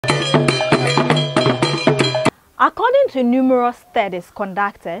According to numerous studies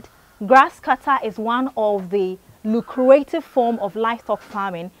conducted, grasscutter is one of the lucrative form of livestock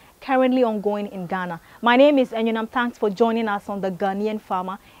farming currently ongoing in Ghana. My name is Enyunam. Thanks for joining us on The Ghanaian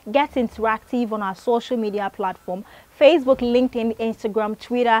Farmer. Get interactive on our social media platform, Facebook, LinkedIn, Instagram,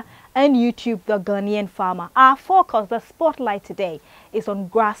 Twitter, and YouTube, The Ghanaian Farmer. Our focus, the spotlight today, is on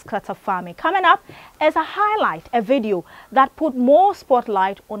grasscutter farming. Coming up is a highlight, a video that put more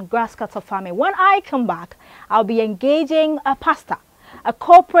spotlight on grasscutter farming. When I come back, I'll be engaging a pastor, a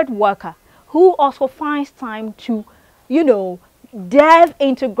corporate worker, who also finds time to, delve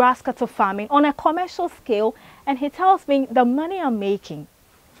into grasscutter farming on a commercial scale, and he tells me the money I'm making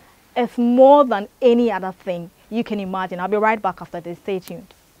is more than any other thing you can imagine. I'll be right back after this. Stay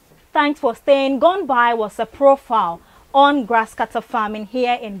tuned. Thanks for staying. Gone by was a profile on grasscutter farming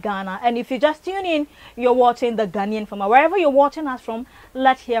here in Ghana, and if you just tune in, you're watching The Ghanaian Farmer. Wherever you're watching us from,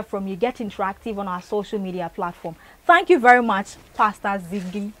 let's hear from you. Get interactive on our social media platform. Thank you very much, Pastor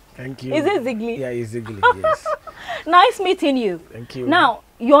Zigli. Thank you. Is it Zigli? Yeah, it's Zigli, yes. Nice meeting you. Thank you. Now,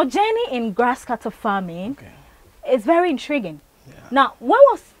 your journey in grasscutter farming is very intriguing. Yeah. Now, when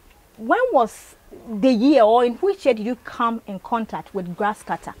was the year, or in which year did you come in contact with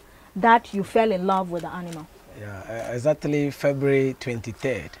grasscutter that you fell in love with the animal? Yeah, exactly February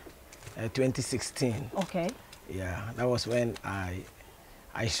 23rd, 2016. Okay. Yeah, that was when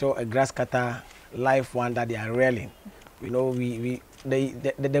I saw a grasscutter live one that they are rearing. The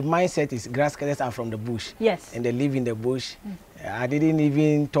mindset is grasscutters are from the bush. Yes. And they live in the bush. I didn't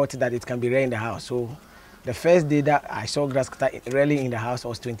even thought that it can be reared in the house. So the first day that I saw grasscutter rearing in the house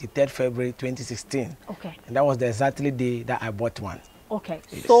was 23rd February 2016. Okay. And that was the exactly day that I bought one. Okay.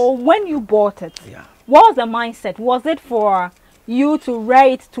 Yes. So when you bought it, yeah, what was the mindset? Was it for you to rear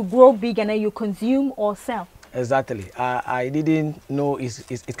it to grow big and then you consume or sell? Exactly. I didn't know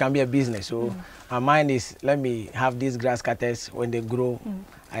it can be a business. So my mind is, let me have these grass cutters. When they grow,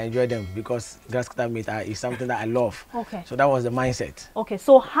 I enjoy them because grass cutter meat is something that I love. Okay. So that was the mindset. Okay.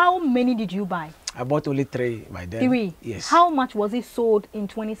 So how many did you buy? I bought only 3 by then. 3? Yes. How much was it sold in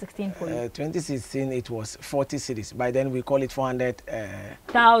 2016 for you? 2016, it was 40 cities. By then, we call it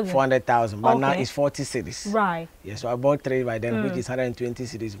 400,000. 400,000. But now it's 40 cities. Right. Yes, so I bought 3 by then, which is 120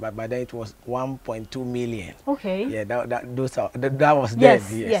 cities. But by then, it was 1.2 million. Okay. Yeah, that was dead.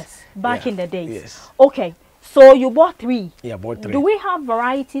 Yes. Back in the days. Yes. Okay. So you bought 3. Yeah, I bought 3. Do we have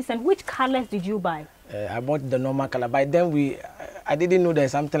varieties, and which colors did you buy? I bought the normal color. By then, I didn't know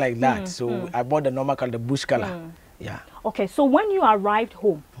there's something like that. So I bought the normal color, the bush color. Yeah. Okay. So when you arrived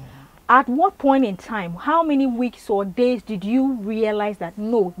home, at what point in time, how many weeks or days did you realize that,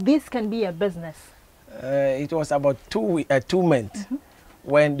 no, this can be a business? It was about 2 months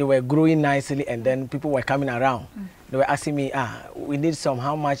when they were growing nicely, and then people were coming around. They were asking me, we need some,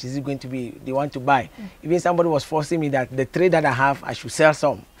 how much is it going to be? They want to buy. Even somebody was forcing me that the 3 that I have, I should sell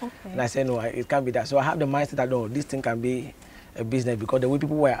some. Okay. And I said, no, it can't be that. So I have the mindset that, no, this thing can be a business, because the way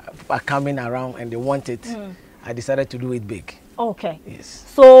people are coming around and they want it, I decided to do it big. Okay. Yes.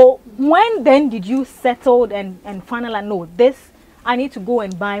 So when then did you settle and finally, no, this, I need to go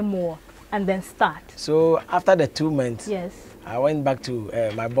and buy more and then start? So after the 2 months, yes, I went back to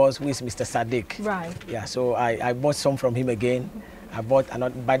my boss, who is Mr. Sadiq. Right. Yeah, so I bought some from him again. I bought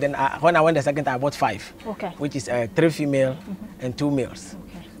another. By then, when I went the second time, I bought 5. Okay. Which is 3 female and 2 males.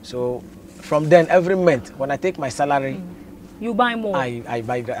 Okay. So from then, every month, when I take my salary, you buy more. I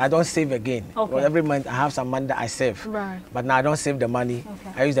buy. I don't save again. Okay. Well, every month I have some money that I save. Right. But now I don't save the money.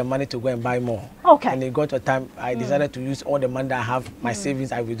 Okay. I use the money to go and buy more. Okay. And it got to a time I decided to use all the money that I have, my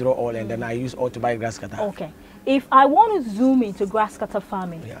savings, I withdraw all, and then I use all to buy grasscutter. Okay. If I want to zoom into grasscutter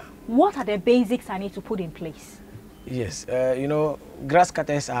farming, what are the basics I need to put in place? Yes,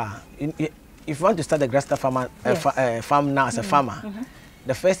 grasscutters are. If you want to start a grasscutter farm now as a farmer,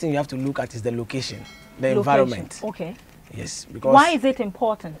 the first thing you have to look at is the location, the environment. Okay. Yes, because why is it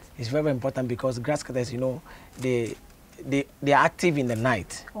important? It's very important because grasscutters, they are active in the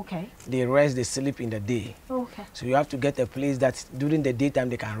night. Okay. They rest, they sleep in the day. Okay. So you have to get a place that during the daytime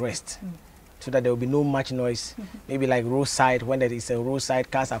they can rest. So that there will be no much noise. Maybe like roadside, when there is a roadside,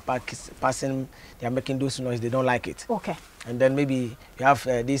 cars are passing, they are making those noise, they don't like it. Okay. And then maybe you have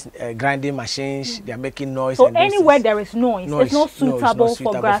these grinding machines, they are making noise. So anywhere there is noise, it's not suitable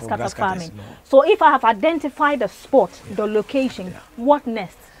for grasscutter farming. No. So if I have identified the spot, the location, what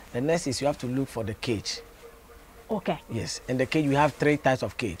next? The next is you have to look for the cage. Okay. Yes, and the cage, we have 3 types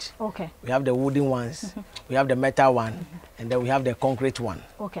of cage. Okay. We have the wooden ones, we have the metal one, and then we have the concrete one.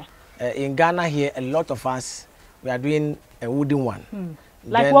 Okay. In Ghana here, a lot of us, we are doing a wooden one.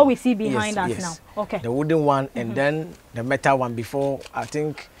 Like then, what we see behind us now. Okay. The wooden one and then the metal one. Before, I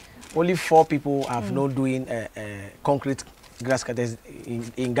think only 4 people have not doing concrete grass cutters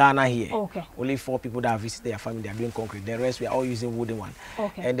in Ghana here. Okay. Only 4 people that have visited their family, they are doing concrete. The rest, we are all using wooden one.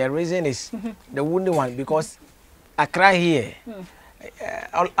 Okay. And the reason is the wooden one, because Accra here,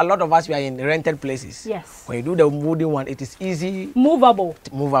 a lot of us, we are in rented places. Yes. When you do the wooden one, it is easy. Movable.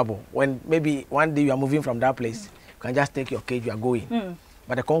 Movable. When maybe one day you are moving from that place, you can just take your cage, you are going.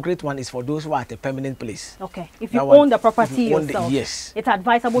 But the concrete one is for those who are at a permanent place. Okay. If you own the property yourself, yes. it's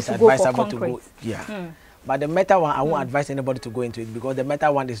advisable to go for concrete. Yeah. But the metal one, I won't advise anybody to go into it because the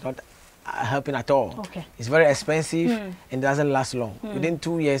metal one is not helping at all. Okay. It's very expensive and it doesn't last long. Within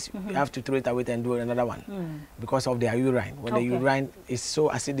 2 years, you have to throw it away and do another one because of their urine. When the urine is so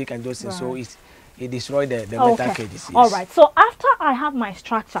acidic and those things, so it destroys the metal cages. Yes. All right. So after I have my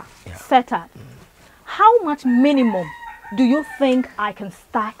structure set up, how much minimum do you think I can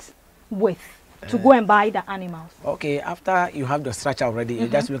start with to go and buy the animals? Okay, after you have the structure already, you're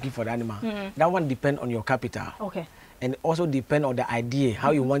just looking for the animal. That one depends on your capital. Okay. And also depend on the idea,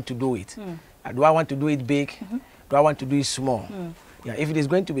 how you want to do it. Do I want to do it big? Do I want to do it small? Yeah, if it is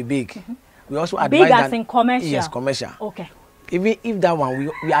going to be big, we also advise big as in commercial? Yes, commercial. Okay. Even if that one,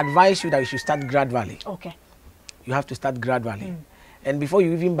 we advise you that you should start gradually. Okay. You have to start gradually. And before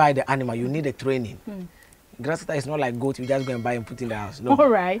you even buy the animal, you need a training. Grasscutter is not like goat, you just go and buy and put in the house. No. All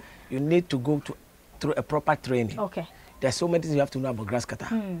right. You need to go through a proper training. Okay. There's so many things you have to know about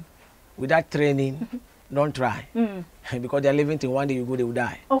grasscutter. Without training, don't try. Because they're living till one day you go, they will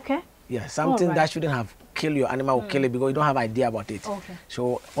die. Okay. Yeah, something that shouldn't have killed your animal will kill it because you don't have idea about it. Okay.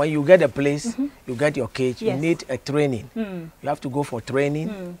 So when you get a place, you get your cage, you need a training. You have to go for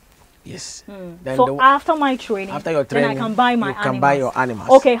training. Yes. Then so after my training, after your training, then I can buy my animals. You can buy your animals.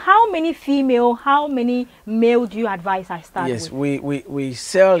 Okay. How many female, how many male do you advise I start with? Yes, we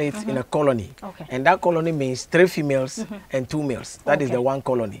sell it in a colony. Okay. And that colony means 3 females and 2 males. That is the one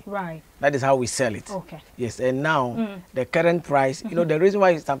colony. Right. That is how we sell it. Okay. Yes. And now the current price, you know, the reason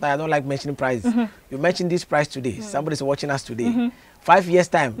why sometimes I don't like mentioning prices. You mentioned this price today. Somebody's watching us today. 5 years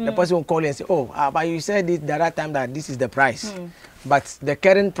time, the person will call you and say, oh, but you said it the other time that this is the price. But the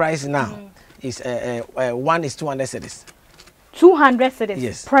current price now is 1 is 200 cedis. 200 cedis?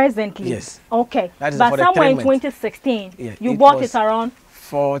 Yes. Presently? Yes. Okay. That is but somewhere in 2016, you bought it around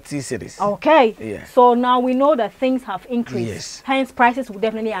 40 cedis. Okay. Yeah. So now we know that things have increased. Yes. Hence, prices will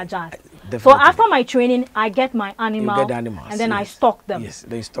definitely adjust. Definitely. So after my training, I get my animal. You get the animals. And then I stock them. Yes,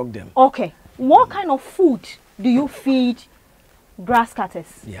 they stock them. Okay. What kind of food do you feed grass cutters?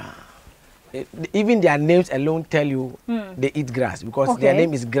 Yeah. Even their names alone tell you they eat grass because their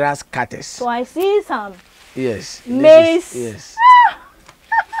name is grass cutters. So I see some. Yes. Maize. Yes.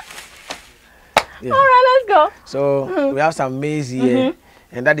 Yeah. All right, let's go. So we have some maize here,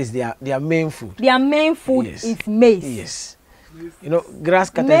 and that is their main food. Their main food is maize. Yes. You know, grass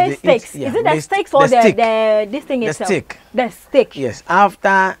cutters. Maize sticks. Is it the sticks or the this thing itself? The stick. The stick. Yes.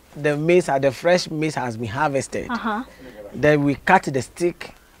 After the maize, the fresh maize has been harvested, then we cut the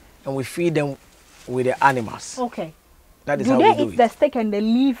stick and we feed them with the animals. Okay. That is how we do it. Do they eat the stick and the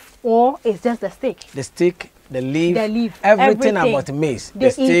leaf, or it's just the stick? The stick, the leaf, everything about maize.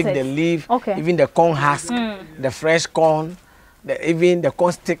 The stick, the leaf, even the corn husk, the fresh corn, even the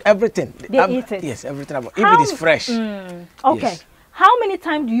corn stick, everything. They eat it? Yes, everything about it. If it is fresh. Okay. Yes. How many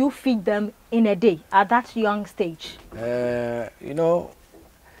times do you feed them in a day at that young stage? You know,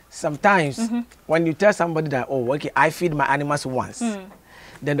 sometimes when you tell somebody that, oh, okay, I feed my animals once,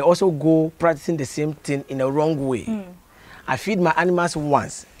 then they also go practicing the same thing in a wrong way. I feed my animals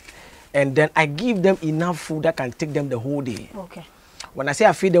once, and then I give them enough food that can take them the whole day. Okay. When I say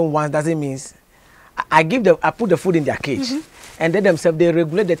I feed them once, doesn't mean I put the food in their cage, and they themselves they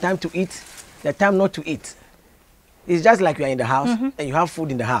regulate the time to eat, the time not to eat. It's just like you are in the house and you have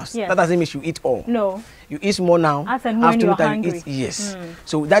food in the house. Yes. That doesn't mean you eat all. No. You eat more now. Afternoon time you eat. Yes.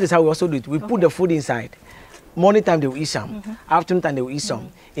 So that is how we also do it. We put the food inside. Morning time they will eat some. Afternoon time they will eat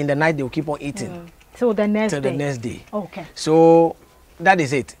some. In the night they will keep on eating. So the next day. Till the next day. Okay. So that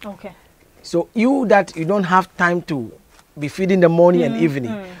is it. Okay. So you don't have time to be feeding the morning and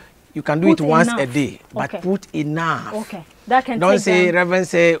evening. You can do it once a day, but put enough. Okay. That can don't say them. Reverend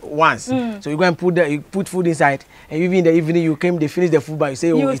say once. So you go and put food inside, and even in the evening you came, they finish the food, but you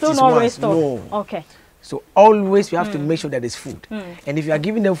say, oh, it is once. No. Okay. So always you have to make sure that there's food. And if you are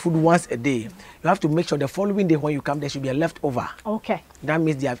giving them food once a day, you have to make sure the following day when you come, there should be a leftover. Okay. That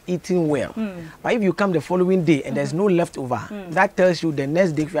means they have eaten well. But if you come the following day and there's no leftover, that tells you the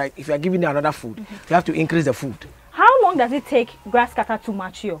next day if you are giving them another food, you have to increase the food. How long does it take grasscutter to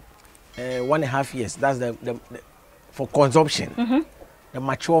mature? 1.5 years. That's the for consumption. The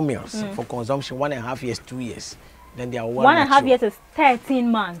mature males for consumption, 1.5 years, 2 years. then they are well 1.5 years is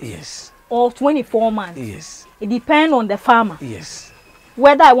 13 months. Yes. Or 24 months. Yes. It depends on the farmer. Yes.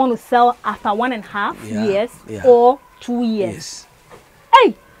 Whether I want to sell after 1.5 years or 2 years. Yes.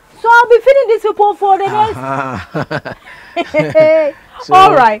 Hey, so I'll be feeding these people for the next. So,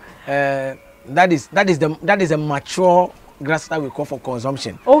 all right. That is a mature grass that we call for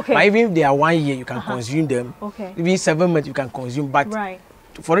consumption. Okay. But even if they are 1 year, you can consume them. Okay. Even 7 months, you can consume. But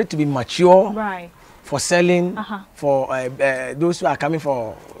for it to be mature, for selling, for those who are coming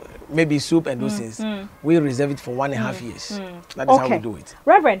for maybe soup and those things, we reserve it for 1.5 years. That is how we do it.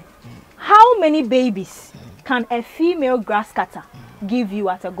 Reverend, how many babies can a female grass cutter give you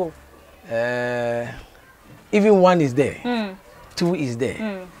at a go? Even 1 is there, 2 is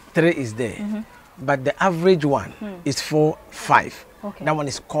there, 3 is there. But the average one is 4, 5. Okay. That one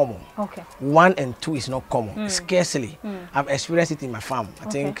is common. Okay. 1 and 2 is not common. Scarcely. I've experienced it in my farm. I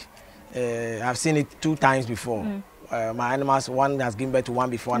think I've seen it 2 times before. My animals, one has given birth to 1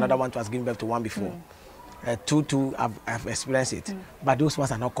 before, another one has given birth to 1 before. 2, I've experienced it. But those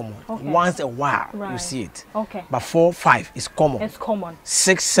ones are not common. Okay. Once a while, you see it. Okay. But 4, 5 is common. It's common.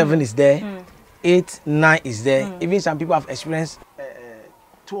 6, 7 is there. 8, 9 is there. Even some people have experienced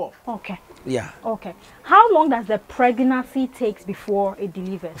 12. Okay. Yeah. Okay. How long does the pregnancy take before it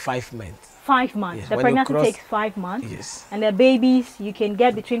delivers? 5 months. 5 months. Yes. The pregnancy takes 5 months. Yes. And the babies you can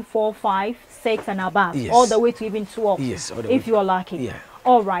get between 4, 5, 6 and above. Yes. All the way to even 12. Yes. If you are lucky. Yeah.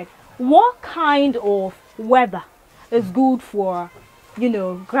 All right. What kind of weather is good for,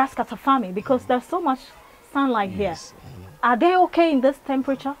 grass cutter farming? Because there's so much sunlight here. Are they okay in this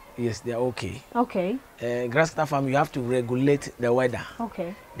temperature? Yes, they're okay. Okay. Grass cutter farm, you have to regulate the weather.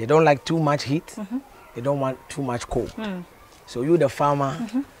 Okay. They don't like too much heat. They don't want too much cold. So you, the farmer,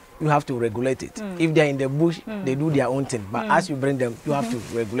 you have to regulate it. If they're in the bush, they do their own thing. But as you bring them, you have to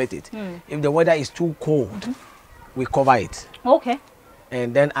regulate it. If the weather is too cold, we cover it. Okay.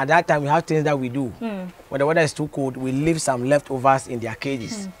 And then at that time, we have things that we do. When the weather is too cold, we leave some leftovers in their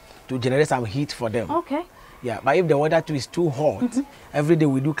cages to generate some heat for them. Okay. Yeah, but if the weather too is too hot, every day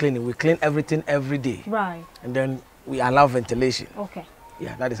we do cleaning. We clean everything every day. Right. And then we allow ventilation. Okay.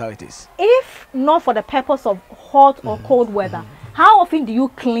 Yeah, that is how it is. If not for the purpose of hot or cold weather, how often do you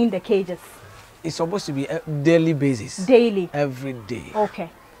clean the cages? It's supposed to be a daily basis. Daily? Every day.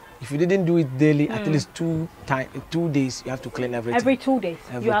 Okay. If you didn't do it daily, at least 2 days, you have to clean everything. Every 2 days,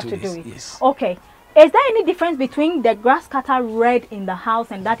 you have to do it. Yes. Okay. Is there any difference between the grass cutter red in the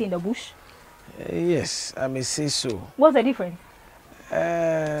house and that in the bush? Yes, I may say so. What's the difference?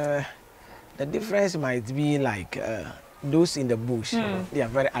 The difference might be like those in the bush, they are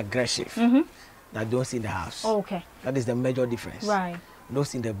very aggressive. That those in the house. Okay. That is the major difference. Right.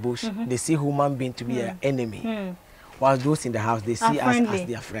 Those in the bush, they see human being to be an enemy. While those in the house, they see us as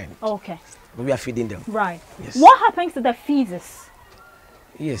their friend. Okay. But we are feeding them. Right. Yes. What happens to the feces?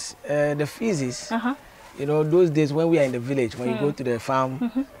 Yes, the feces, those days when we are in the village, when you go to the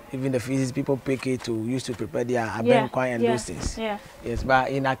farm, even the feces, people pick it to use to prepare their abenquai and those things. Yeah. Yes, but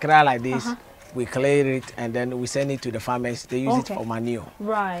in Accra like this, we clear it and then we send it to the farmers. They use it for manure.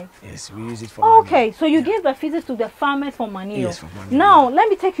 Right. Yes, we use it for manure. Okay, so you give the feces to the farmers for manure. Yes, for manure. Now, let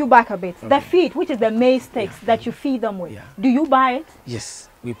me take you back a bit. The feed, which is the maize sticks that you feed them with, do you buy it? Yes,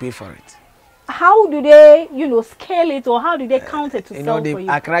 we pay for it. How do they, scale it, or how do they count it to sell for you?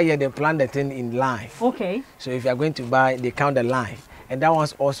 Accra here, they plant the thing in line. Okay. So if you are going to buy, they count the line. And that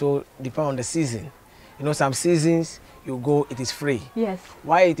one's also depend on the season. Some seasons, you go, it is free. Yes.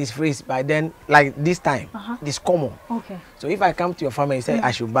 Why it is free is by then, like this time, it is common. Okay. So if I come to your farm and say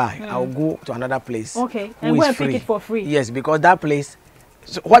I should buy, I'll go to another place. Okay. And go and pick it for free. Yes, because that place,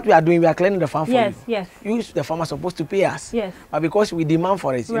 so what we are doing, we are cleaning the farm for you. Yes. You, the farmer, are supposed to pay us. Yes. But because we demand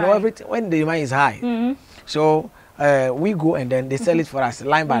for it, everything, when the demand is high, so we go and then they sell it for us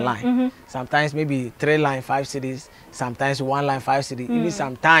line by line. Sometimes maybe 3 line 5 cities, sometimes 1 line 5 cities. Even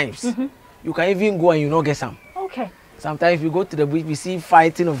sometimes you can even go and you not get some. Okay. Sometimes if you go to the bush, we see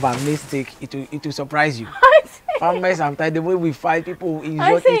fighting over mistake. It will surprise you. Farmers sometimes the way we fight, people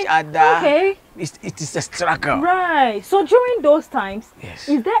insult each other. Okay. It is a struggle. Right. So during those times,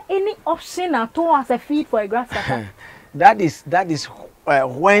 is there any option at all as a feed for a grass cutter? that is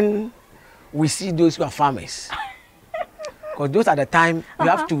when we see those who are farmers. Because those are the time you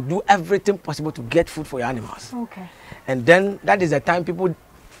have to do everything possible to get food for your animals. Okay. And then that is the time people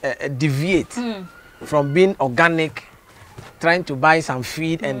deviate from being organic trying to buy some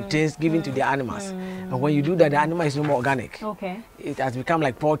feed and things given to the animals. And when you do that, the animal is no more organic. Okay. It has become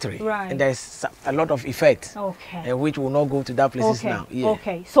like poultry. Right. And there's a lot of effect. Okay. Which will not go to that places now. Yeah.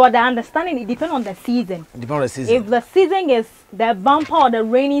 Okay. So the understanding, it depends on the season. Depends on the season. If the season is the bumper or the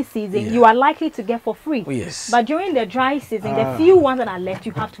rainy season, you are likely to get for free. Oh, yes. But during the dry season, the few ones that are left,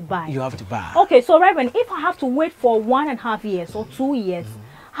 you have to buy. You have to buy. Okay. So Reverend, if I have to wait for 1.5 years or 2 years,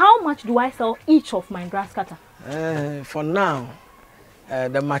 how much do I sell each of my grass cutter? For now,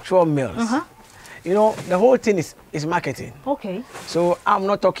 the mature males, you know, the whole thing is marketing. Okay. So I'm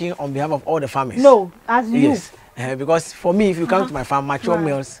not talking on behalf of all the farmers. No, as you. Yes. Because for me, if you come to my farm, mature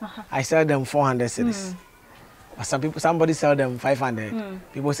males, I sell them 400 cedis. Somebody sell them 500.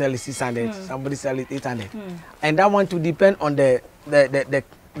 People sell it 600. Somebody sell it 800. And that one to depend on the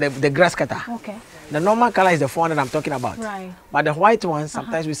grass cutter. Okay. The normal color is the 400 I'm talking about. Right. But the white ones,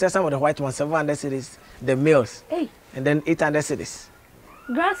 sometimes we sell some of the white ones 700 cedis, the males. Hey. And then 800 cedis.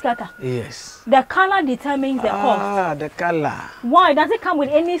 Grass cutter. Yes. The color determines the cost. Ah, the color. Why? Does it come with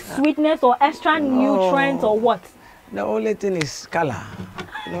any sweetness or extra nutrients or what? The only thing is color.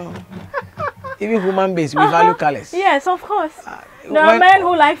 You know, even human beings, we value colors. Yes, of course. There are men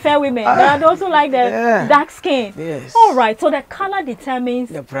who like fair women. There are those who like the dark skin. Yes. All right. So the color determines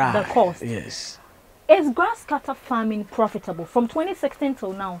the cost. Yes. Is grass cutter farming profitable from 2016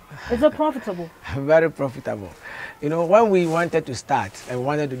 till now? Is it profitable? Very profitable. You know, when we wanted to start and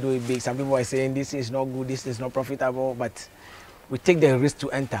wanted to do it big, some people were saying this is not good, this is not profitable, but we take the risk to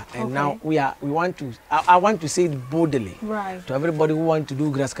enter. And now I want to say it boldly to everybody who want to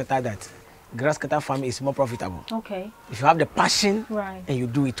do grass cutter that grass cutter farming is more profitable. Okay. If you have the passion and you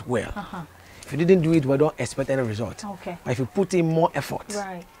do it well. If you didn't do it well, don't expect any result. Okay. But if you put in more effort,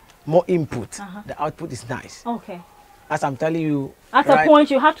 more input, the output is nice. Okay. As I'm telling you. At a point,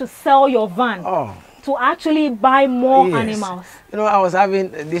 you have to sell your van to actually buy more animals. You know, I was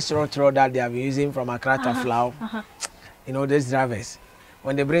having this road that they have been using from Accra to Flow. You know, these drivers.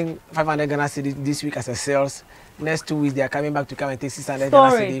 When they bring 500 Ghana cedi this week as a sales, next 2 weeks they are coming back to come and take 600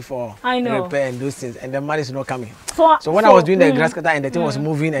 Ghana cedi for repair and those things, and the money is not coming. So when I was doing the grass cutter and the thing was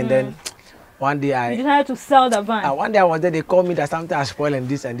moving, and then one day I decided to sell the van. One day I was there, they called me that something has spoiled and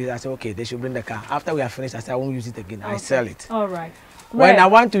this and this. I said, okay, they should bring the car. After we are finished, I said, I won't use it again. I sell it. All right. When I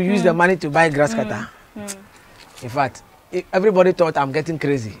want to use the money to buy grass cutter, in fact, everybody thought I'm getting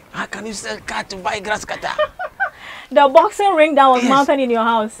crazy. How can you sell car to buy grass cutter? The boxing ring that was mounted in your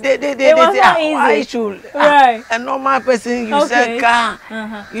house. They was not easy. Why should a normal person you sell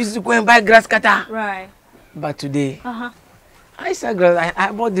car used to go and buy grass cutter? Right. But today, I sell grass.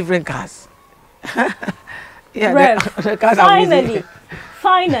 I bought different cars. The cars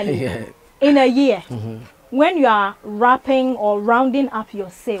finally, in a year, when you are wrapping or rounding up your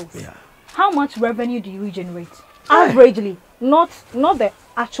sales, how much revenue do you generate? Averagely, not the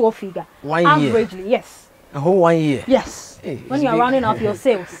actual figure. Averagely, yes. A whole 1 year? Yes. Hey, when you are rounding up your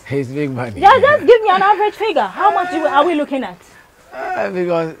sales. It's big money. Just give me an average figure. How much are we looking at?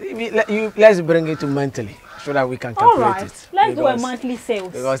 Because let's bring it to monthly so that we can calculate it. Let's do a monthly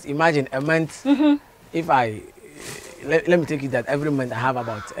sales. Because imagine a month, if let me take it that every month I have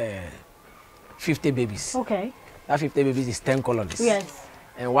about 50 babies. Okay. That 50 babies is 10 colonies. Yes.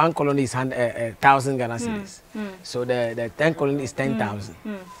 And one colony is 1,000 Ghana cedis. So the 10 colonies is 10,000.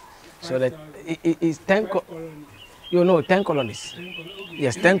 So that it is 10 10 colonies.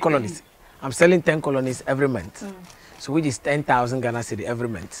 Yes, 10 colonies. I'm selling 10 colonies every month. So which is 10,000 Ghana cedi every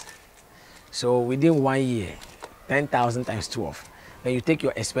month. So within 1 year, 10,000 times 12. Then you take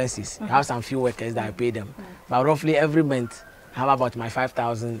your expenses. You have some few workers that I pay them. But roughly every month, I have about my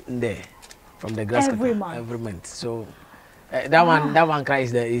 5,000 in there from the grass cutter. Every month. So that one cry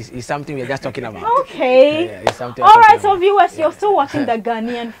is something we're just talking about. Okay. It's something. All right, so viewers, you're still watching The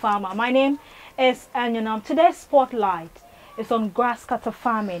Ghanaian Farmer. My name is Anyonam. Today's spotlight is on grass cutter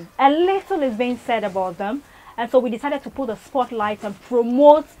farming. A little is being said about them, and so we decided to put a spotlight and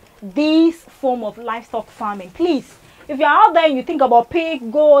promote this form of livestock farming. Please, if you're out there and you think about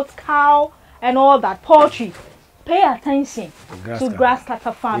pig, goat, cow, and all that, poultry, pay attention to grass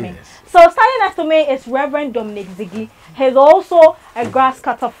cutter farming. Yes. So starting next to me is Reverend Dominic Ziggy. He's also a grass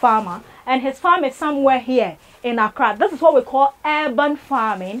cutter farmer, and his farm is somewhere here in Accra. This is what we call urban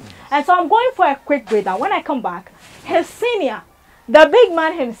farming. Yes. And so I'm going for a quick breather. When I come back, his senior, the big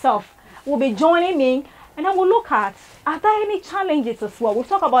man himself, will be joining me, and then we'll look at, are there any challenges as well? We'll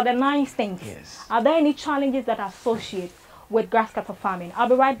talk about the nice things. Yes. Are there any challenges that are associated with grass cutter farming? I'll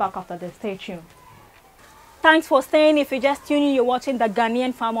be right back after this. Stay tuned. Thanks for staying. If you're just tuning in, you're watching The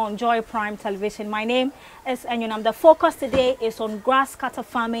Ghanaian Farmer on Joy Prime Television. My name is Anyonam. The focus today is on grass cutter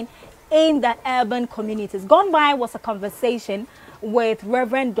farming in the urban communities. Gone by was a conversation with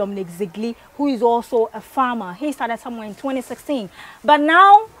Reverend Dominic Ziegler, who is also a farmer. He started somewhere in 2016. But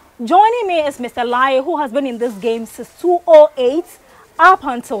now, joining me is Mr. Lai, who has been in this game since 2008 up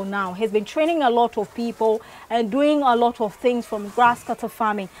until now. He's been training a lot of people and doing a lot of things from grasscutter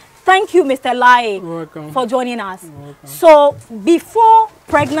farming. Thank you, Mr. Lai, for joining us. So, before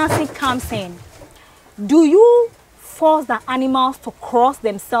pregnancy comes in, do you force the animals to cross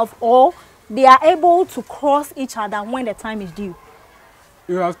themselves, or they are able to cross each other when the time is due?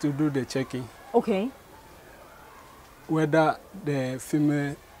 You have to do the checking. Okay. Whether the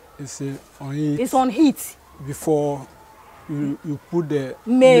female is on heat. It's on heat. Before you put the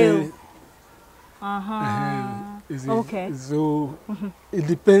male. Okay. So it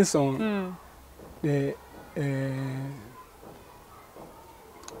depends on the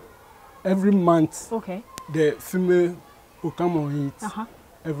every month. Okay. The female will come on heat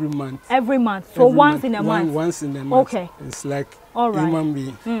every month. Every month. So once in a month. Once in a month. Okay. It's like right. Human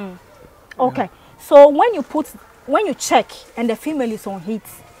being. Okay. So when you check and the female is on heat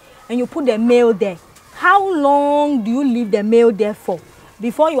and you put the male there, how long do you leave the male there for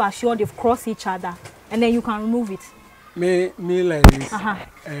before you are sure they've crossed each other and then you can remove it? Me like this.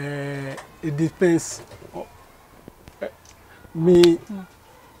 It depends. Me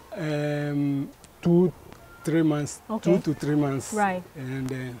 2-3 months. Okay. 2 to 3 months. Right. And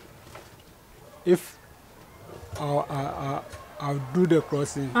then if I'll do the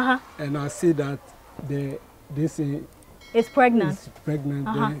crossing and I see that this is pregnant.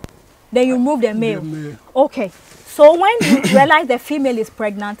 Then you remove the male. Okay. So when you realize the female is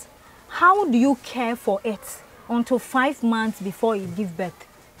pregnant, how do you care for it until 5 months before you give birth?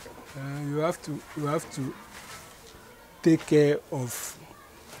 You have to take care of.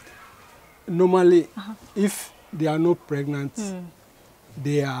 Normally, if they are not pregnant,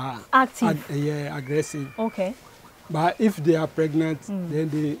 they are active. Aggressive. Okay. But if they are pregnant, then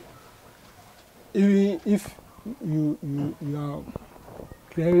they, even if you are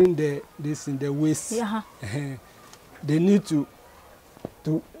clearing this in the waist, they need to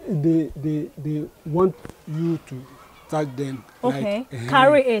they want you to touch them. Okay. Like,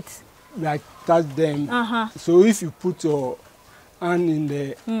 carry it. Like touch them. So if you put your hand in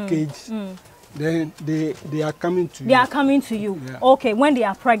the cage, then they are coming to you. They are coming to you. Yeah. Okay, when they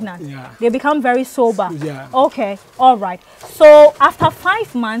are pregnant. Yeah. They become very sober. Yeah. Okay, all right. So after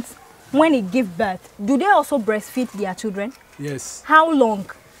 5 months, when they give birth, do they also breastfeed their children? Yes. How long?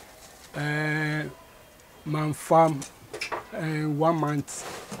 Man farm 1 month,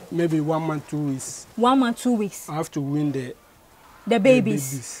 maybe 1 month, 2 weeks. 1 month, 2 weeks. I have to wean the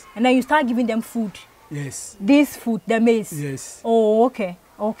babies. And then you start giving them food. Yes. This food, the maize. Yes. Oh, okay.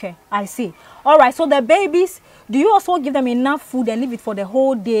 Okay, I see. All right, so the babies, do you also give them enough food and leave it for the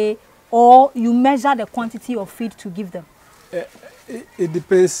whole day, or you measure the quantity of feed to give them? It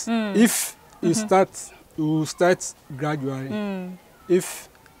depends. If you start gradually. If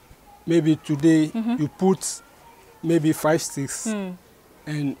maybe today you put maybe 5 sticks,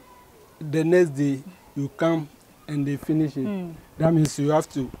 and the next day you come and they finish it, that means you have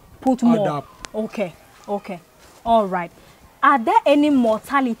to put more. Up. Okay, okay, all right. Are there any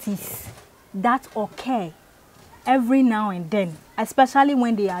mortalities that occur every now and then, especially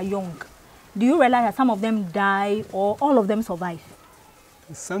when they are young? Do you realize that some of them die or all of them survive?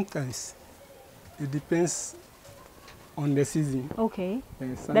 Sometimes. It depends on the season. Okay.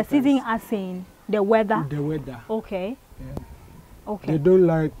 The season as in the weather? The weather. Okay. Yeah. Okay. They don't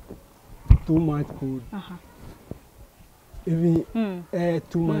like too much cold. Even air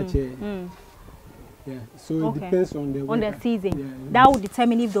too much air. Yeah, so it depends on the weather. On the season. Yeah, that will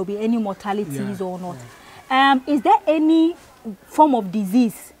determine if there will be any mortalities or not. Yeah. Is there any form of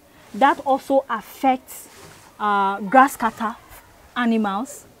disease that also affects grasscutter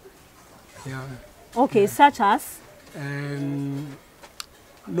animals? Yeah. Okay, such as?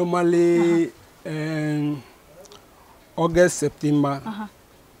 Normally, August, September,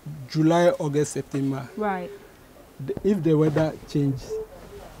 July, August, September. Right. If the weather changes,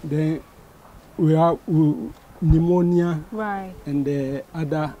 then we have pneumonia, right, and the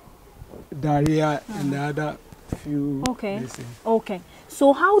other diarrhea and the other few. Okay. Okay.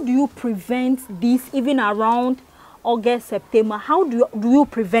 So how do you prevent this even around August, September? How do you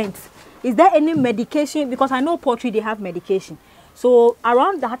prevent? Is there any medication? Because I know poultry, they have medication. So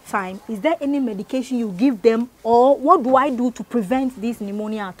around that time, is there any medication you give them, or what do I do to prevent this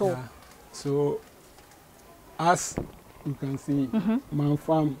pneumonia at all? Yeah. So as you can see, my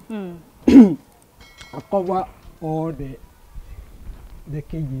farm, I cover all the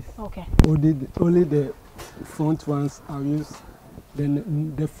cages. Okay. Only the front ones I use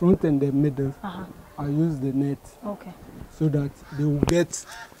Then the front and the middle, I use the net. Okay. So that they will get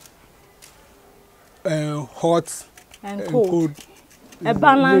hot And cold. A It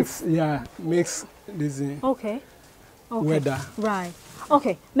balance. makes this Okay. weather. Right.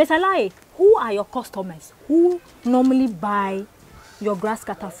 Okay. Mr. Lai, who are your customers? Who normally buy your grass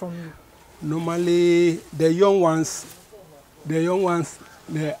cutter from you? Normally, the young ones, they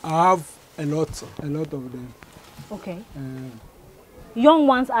have a lot of them. Okay. Young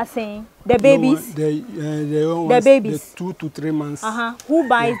ones are saying the babies. The young The ones, babies. the 2 to 3 months. Who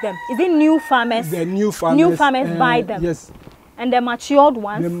buys them? Is it new farmers? The new farmers. New farmers buy them. Yes. And the matured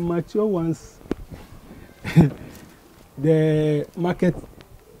ones? The mature ones, the market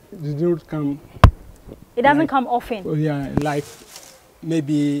did not come. It doesn't come often. Oh yeah, like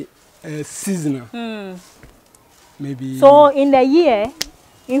maybe seasonal. Maybe. So in the year,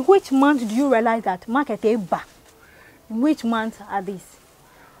 in which month do you realize that market is back? In which months are these?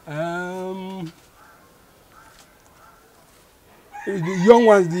 The young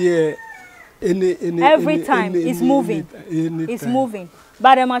ones, Every time it's moving. It's moving.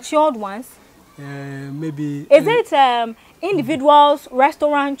 But the matured ones? Maybe. Is it individuals,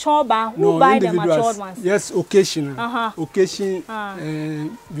 restaurant, choba, who buy the matured ones? Yes, occasional. Occasion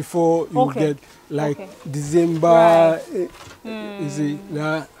before you get like December.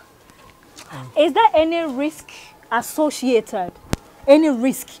 Is there any risk associated? Any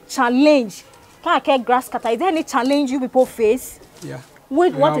risk, challenge? Grass cutter. Is there any challenge you people face? Yeah.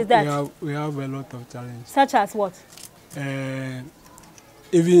 What is that? We have a lot of challenges. Such as what?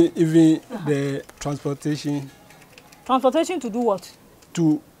 Even the transportation. Transportation to do what?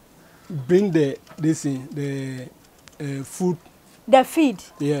 To bring the food. The feed.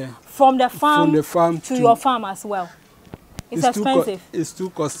 Yeah. From the farm to your farm as well. It's expensive. It's too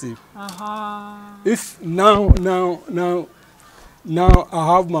costly. If now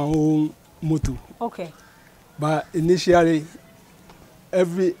I have my own motor. Okay. But initially,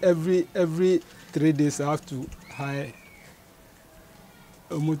 every 3 days I have to hire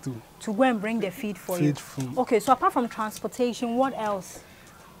a motor. To go and bring the feed for you. Okay, so apart from transportation, what else?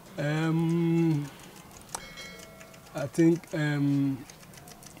 I think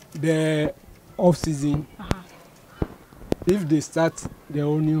the off season. If they start the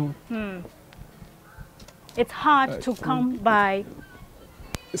onion, it's hard to come by.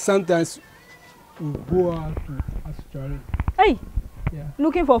 Sometimes we go out to Australia. Hey,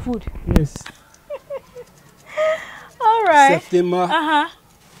 looking for food. Yes. All right. September.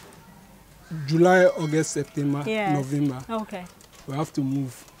 July, August, September, November. Okay. We have to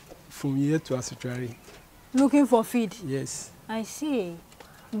move from here to Australia. Looking for feed. Yes. I see.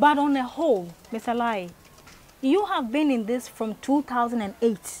 But on the whole, Mr. Lai, you have been in this from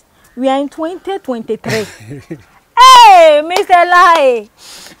 2008. We are in 2023. Hey, Mr. Lai!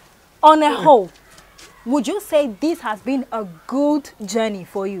 On the whole, would you say this has been a good journey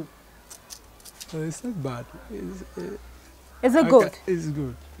for you? It's not bad. Is it good? It's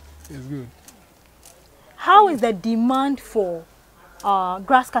good. It's good. How is the demand for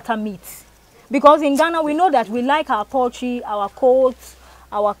grass cutter meat? Because in Ghana, we know that we like our poultry, our goats,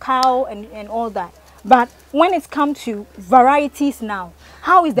 our cow, and all that. But when it comes to varieties now,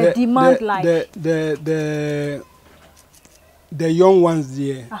 how is the demand like? The young ones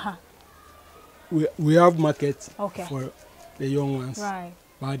there, we have market for the young ones. Right.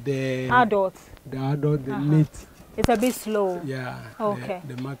 But the adults, the meat, it's a bit slow. Yeah. Okay.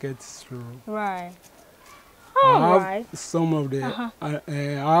 The market's slow. Right. All right. Some of the I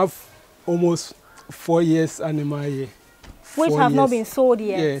have almost 4 years animal here. Which have not been sold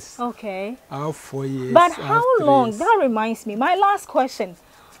yet? Yes. Okay. I have 4 years. But how long? That reminds me. My last question.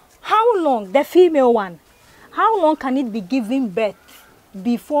 How long, the female one, how long can it be giving birth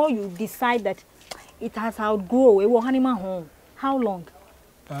before you decide that it has outgrown? It will animal home. How long?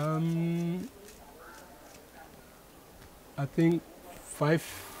 I think 5,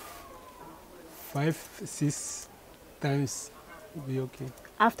 6 times will be okay.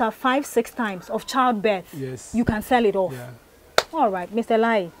 After 5, 6 times of childbirth, yes, you can sell it off. Yeah. All right, Mr.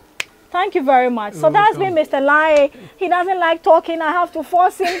 Lai. Thank you very much. So that's been Mr. Lai. He doesn't like talking. I have to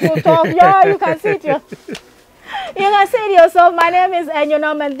force him to talk. Yeah, you can see it. You can see it yourself. My name is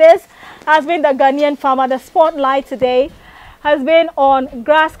Enyonam, and this has been the Ghanaian farmer. The spotlight today has been on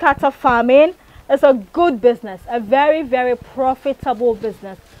grass cutter farming. It's a good business, a very, very profitable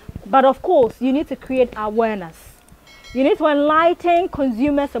business. But of course, you need to create awareness. You need to enlighten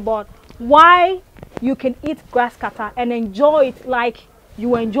consumers about why you can eat grass cutter and enjoy it like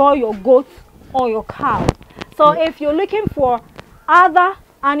you enjoy your goat or your cow. So if you're looking for other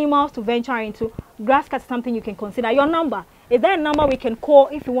animals to venture into, grass cutter is something you can consider. Your number Is there a number we can call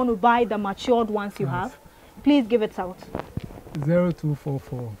if you want to buy the matured ones you have? Please give it out.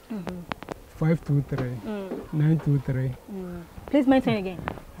 0244 523 923. Please mention again.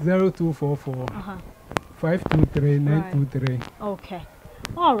 0244 523 923. Okay.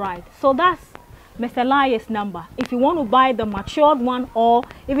 All right. So that's Mr. Elias' number. If you want to buy the matured one or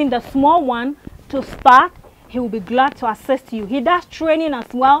even the small one to start, he will be glad to assist you. He does training as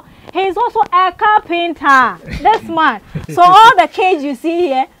well. He is also a carpenter. This man. So all the cage you see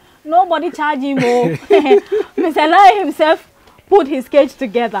here, nobody charge him more. Mr. Elias himself put his cage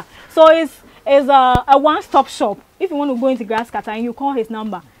together. So it's a one-stop shop. If you want to go into Grasscutter and you call his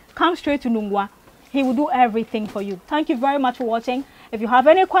number, come straight to Nungwa. He will do everything for you. Thank you very much for watching. If you have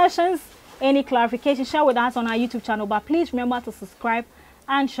any questions, any clarification, share with us on our YouTube channel. But please remember to subscribe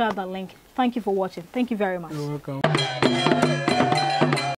and share the link. Thank you for watching. Thank you very much. You're welcome.